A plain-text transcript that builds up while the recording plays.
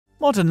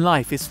Modern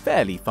life is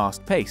fairly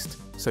fast-paced,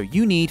 so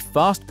you need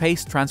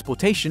fast-paced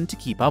transportation to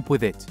keep up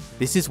with it.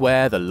 This is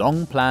where the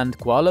long-planned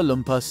Kuala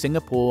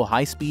Lumpur-Singapore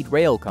high-speed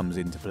rail comes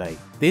into play.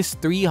 This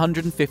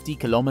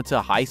 350-kilometer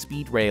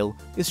high-speed rail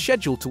is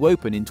scheduled to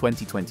open in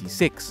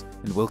 2026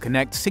 and will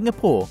connect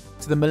Singapore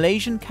to the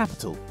Malaysian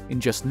capital in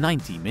just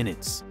 90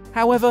 minutes.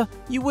 However,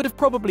 you would have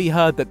probably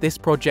heard that this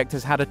project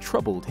has had a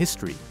troubled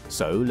history,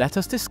 so let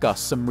us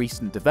discuss some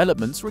recent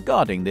developments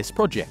regarding this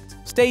project.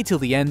 Stay till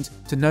the end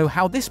to know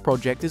how this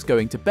project is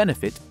going to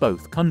benefit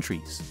both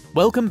countries.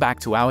 Welcome back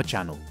to our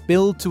channel,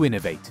 Build to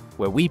Innovate,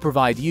 where we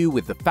provide you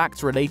with the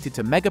facts related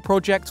to mega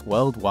projects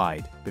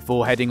worldwide.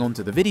 Before heading on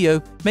to the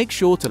video, make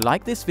sure to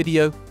like this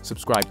video,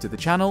 subscribe to the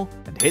channel,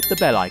 and hit the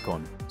bell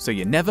icon so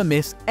you never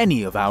miss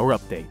any of our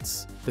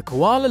updates. The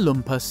Kuala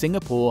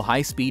Lumpur-Singapore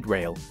high-speed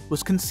rail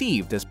was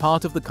conceived as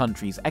part of the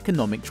country's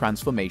economic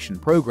transformation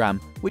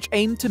program, which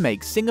aimed to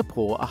make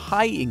Singapore a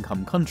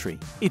high-income country.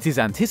 It is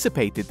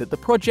anticipated that the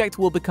project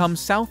will become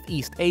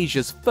Southeast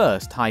Asia's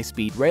first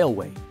high-speed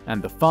railway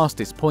and the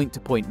fastest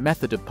point-to-point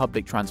method of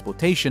public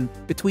transportation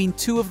between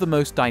two of the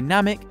most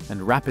dynamic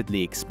and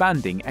rapidly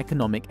expanding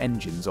economic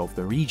engines of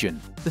the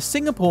region. The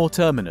Singapore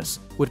terminus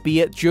would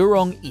be at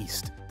Jurong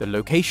East, the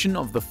location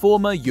of the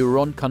former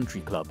Euron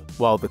Country Club,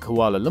 while the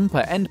Kuala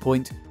Lumpur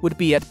endpoint would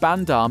be at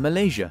Bandar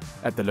Malaysia,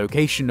 at the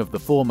location of the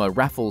former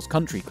Raffles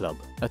Country Club.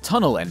 A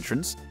tunnel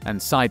entrance and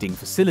siding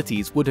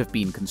facilities would have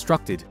been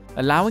constructed,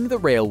 allowing the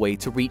railway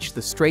to reach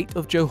the Strait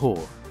of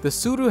Johor. The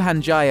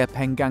Suruhanjaya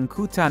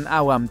Pengangkutan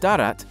Awam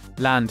Darat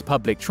Land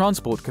Public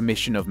Transport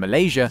Commission of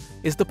Malaysia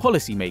is the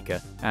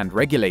policymaker and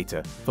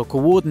regulator for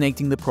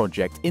coordinating the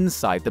project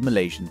inside the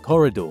Malaysian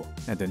corridor,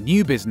 and a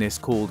new business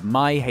called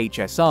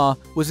MyHSR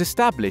was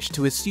established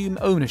to assume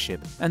ownership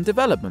and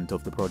development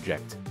of the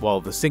project. While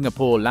the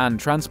Singapore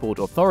Land Transport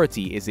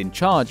Authority is in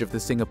charge of the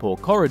Singapore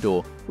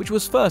corridor, which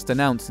was first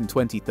announced in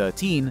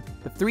 2013,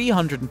 the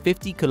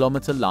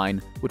 350-kilometer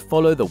line would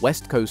follow the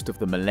west coast of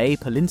the Malay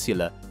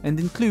Peninsula and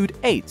include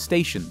 8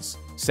 stations,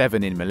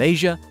 7 in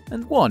Malaysia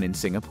and 1 in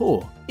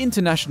Singapore.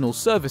 International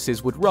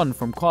services would run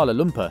from Kuala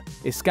Lumpur,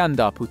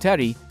 Iskandar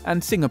Puteri,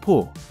 and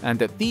Singapore,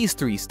 and at these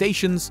 3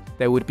 stations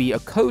there would be a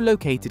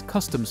co-located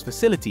customs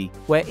facility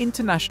where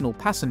international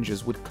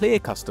passengers would clear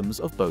customs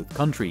of both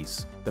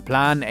countries. The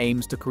plan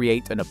aims to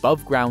create an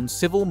above-ground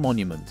civil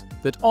monument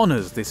that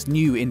honors this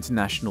new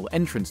international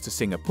entrance to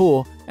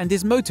Singapore and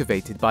is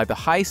motivated by the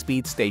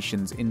high-speed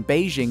stations in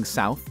Beijing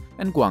South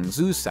and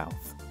Guangzhou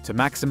South. To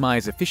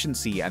maximize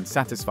efficiency and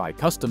satisfy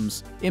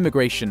customs,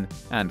 immigration,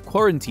 and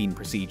quarantine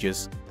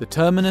procedures, the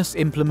terminus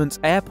implements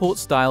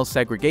airport-style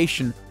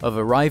segregation of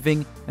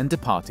arriving and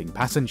departing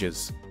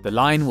passengers. The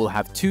line will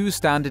have 2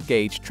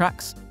 standard-gauge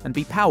tracks and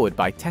be powered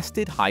by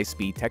tested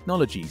high-speed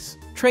technologies.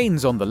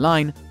 Trains on the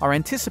line are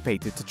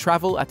anticipated to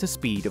travel at a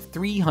speed of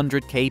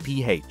 300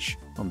 kph.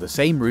 On the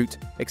same route,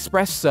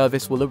 express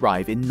service will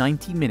arrive in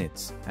 90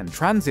 minutes and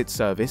transit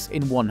service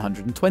in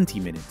 120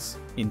 minutes.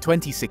 In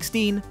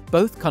 2016,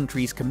 both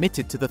countries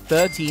committed to the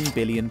 13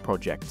 billion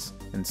projects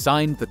and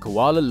signed the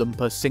Kuala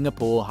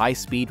Lumpur-Singapore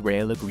high-speed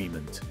rail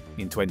agreement.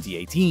 In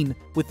 2018,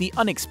 with the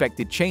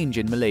unexpected change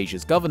in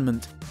Malaysia's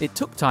government, it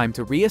took time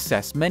to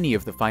reassess many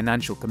of the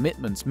financial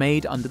commitments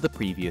made under the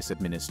previous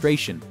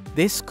administration.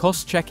 This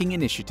cost-checking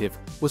initiative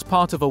was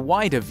part of a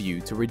wider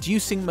view to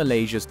reducing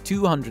Malaysia's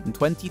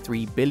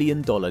 $223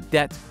 billion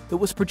debt that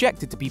was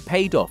projected to be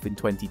paid off in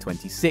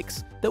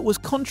 2026 that was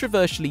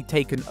controversially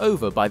taken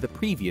over by the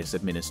previous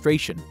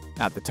administration.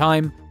 At the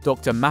time,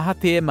 Dr.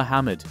 Mahathir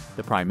Mohamad,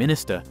 the Prime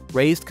Minister,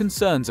 raised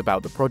concerns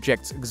about the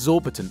project's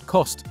exorbitant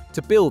cost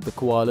to build the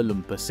Kuala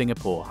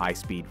Lumpur-Singapore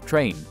high-speed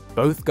train.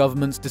 Both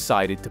governments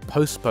decided to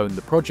postpone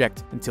the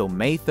project until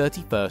May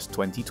 31,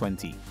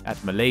 2020,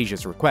 at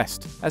Malaysia's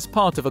request, as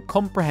part of a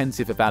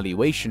comprehensive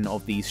evaluation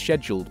of these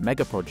scheduled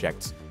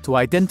mega-projects to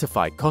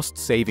identify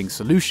cost-saving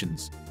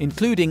solutions,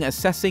 including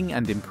assessing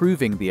and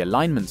improving the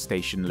alignment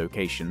station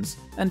locations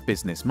and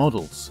business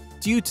models.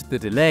 Due to the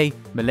delay,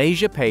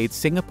 Malaysia paid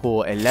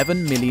Singapore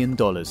 $11 million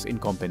in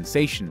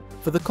compensation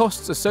for the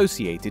costs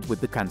associated with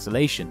the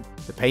cancellation.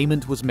 The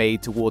payment was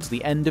made towards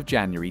the end of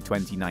January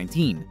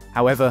 2019.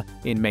 However,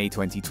 in May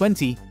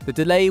 2020, the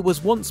delay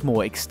was once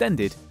more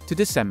extended to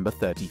December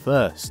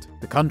 31st.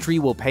 The country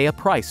will pay a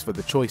price for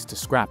the choice to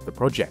scrap the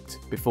project.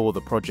 Before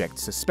the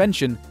project's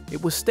suspension, it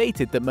was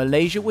stated that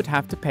Malaysia would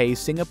have to pay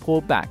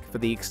Singapore back for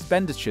the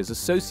expenditures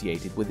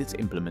associated with its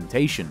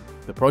implementation.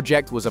 The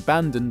project was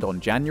abandoned on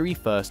January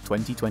 1,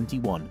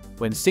 2021,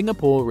 when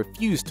Singapore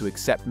refused to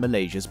accept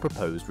Malaysia's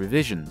proposed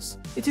revisions.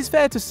 It is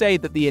fair to say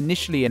that the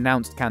initially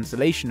announced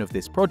cancellation of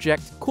this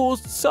project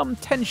caused some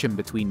tension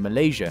between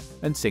Malaysia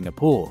and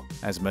Singapore,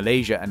 as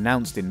Malaysia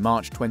announced in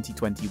March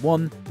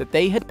 2021 that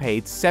they had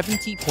paid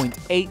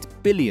 $70.8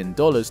 billion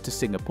to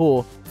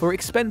Singapore for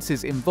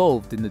expenses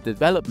involved in the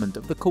development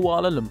of the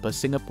Kuala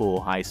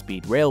Lumpur-Singapore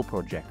high-speed rail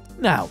project.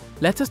 Now,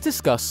 let us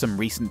discuss some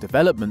recent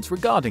developments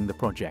regarding the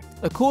project.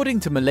 According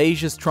to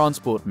Malaysia's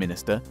Transport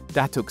Minister,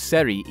 Datuk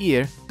Seri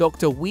Ir,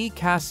 Dr. Wee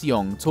Kas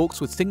Yong talks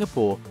with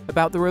Singapore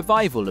about the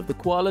revival of the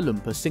Kuala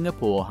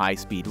Lumpur-Singapore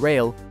high-speed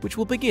rail, which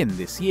will begin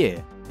this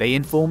year. They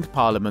informed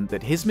Parliament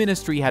that his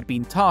ministry had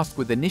been tasked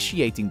with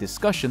initiating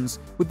discussions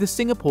with the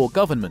Singapore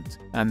government,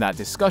 and that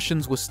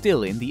discussions were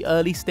still in the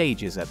early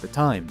stages at the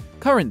time.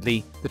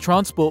 Currently, the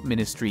Transport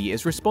Ministry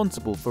is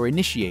responsible for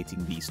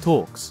initiating these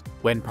talks.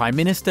 When Prime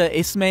Minister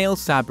Ismail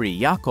Sabri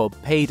Yaakob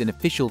paid an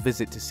official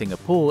visit to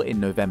Singapore in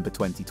November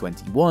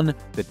 2021,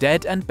 the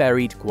dead and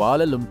buried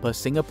Kuala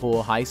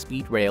Lumpur-Singapore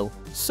high-speed rail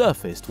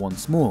surfaced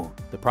once more.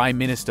 The Prime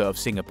Minister of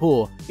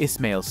Singapore,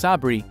 Ismail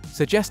Sabri,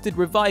 suggested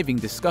reviving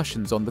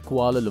discussions on the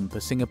Kuala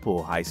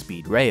Lumpur-Singapore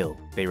high-speed rail.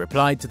 They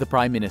replied to the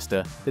Prime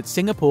Minister that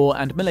Singapore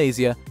and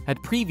Malaysia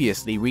had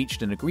previously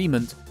reached an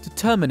agreement to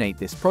terminate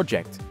this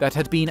project that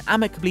had been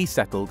amicably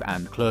settled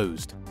and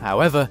closed.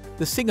 However,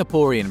 the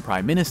Singaporean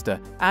Prime Minister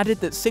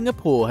added that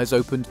Singapore has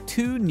opened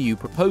 2 new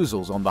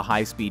proposals on the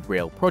high-speed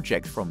rail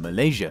project from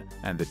Malaysia,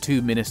 and the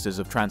 2 Ministers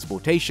of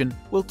Transportation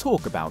will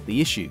talk about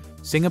the issue.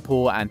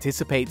 Singapore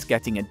anticipates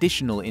getting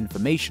additional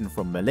information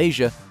from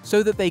Malaysia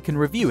so that they can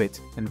review it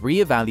and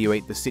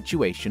re-evaluate the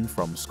situation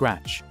from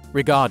scratch.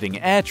 Regarding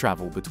air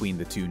travel between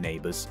the 2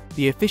 neighbours,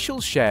 the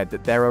officials shared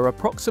that there are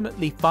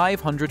approximately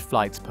 500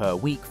 flights per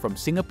week from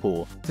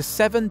Singapore to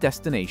 7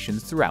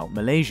 destinations throughout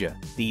Malaysia.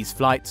 These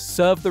flights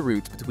serve the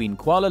route between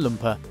Kuala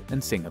Lumpur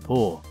and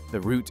Singapore.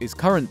 The route is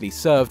currently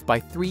served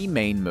by 3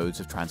 main modes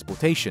of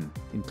transportation,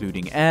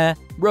 including air,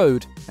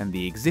 road, and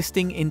the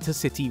existing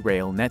intercity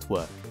rail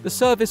network. The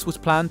service was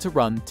planned to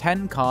run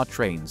 10-car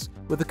trains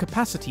with a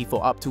capacity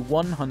for up to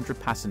 100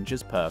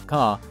 passengers per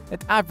car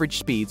at average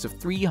speeds of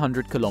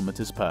 300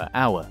 km per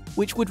hour,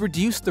 which would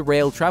reduce the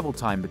rail travel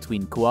time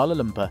between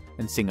Kuala Lumpur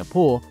and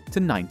Singapore to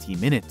 90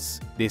 minutes.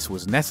 This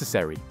was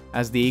necessary,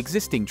 as the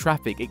existing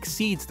traffic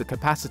exceeds the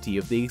capacity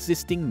of the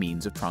existing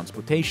means of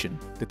transportation.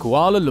 The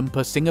Kuala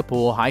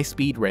Lumpur-Singapore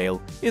high-speed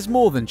rail is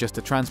more than just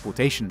a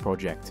transportation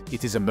project.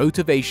 It is a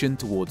motivation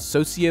towards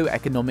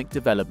socio-economic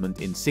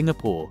development in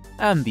Singapore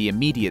and the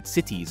immediate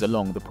cities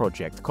along the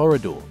project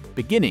corridor,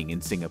 beginning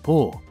in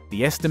Singapore.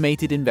 The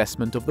estimated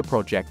investment of the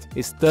project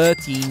is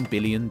 $13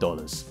 billion,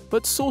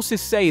 but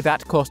sources say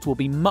that cost will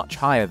be much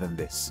higher than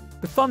this.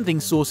 The funding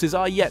sources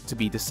are yet to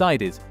be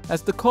decided,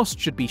 as the cost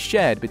should be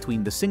shared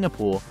between the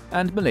Singapore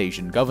and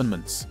Malaysian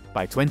governments.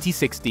 By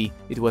 2060,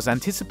 it was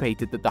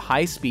anticipated that the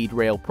high-speed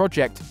rail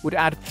project would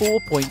add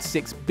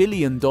 $4.6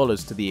 billion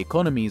to the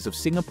economies of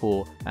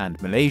Singapore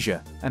and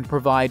Malaysia, and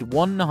provide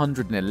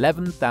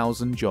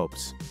 111,000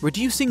 jobs.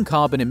 Reducing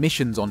carbon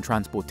emissions on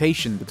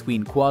transportation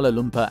between Kuala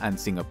Lumpur and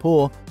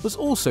Singapore was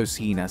also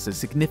seen as a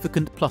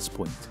significant plus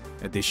point.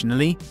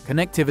 Additionally,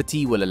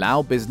 connectivity will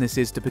allow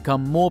businesses to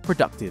become more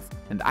productive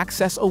and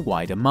access a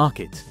wider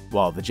market,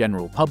 while the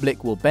general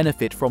public will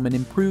benefit from an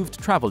improved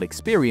travel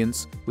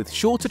experience with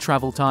shorter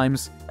travel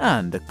times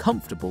and a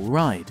comfortable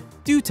ride.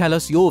 Do tell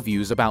us your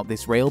views about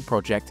this rail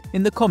project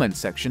in the comments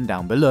section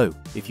down below.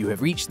 If you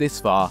have reached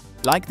this far,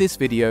 like this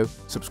video,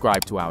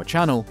 subscribe to our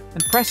channel,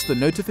 and press the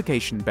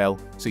notification bell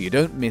so you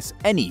don't miss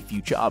any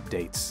future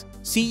updates.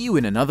 See you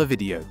in another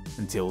video.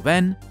 Until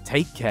then,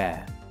 take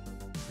care.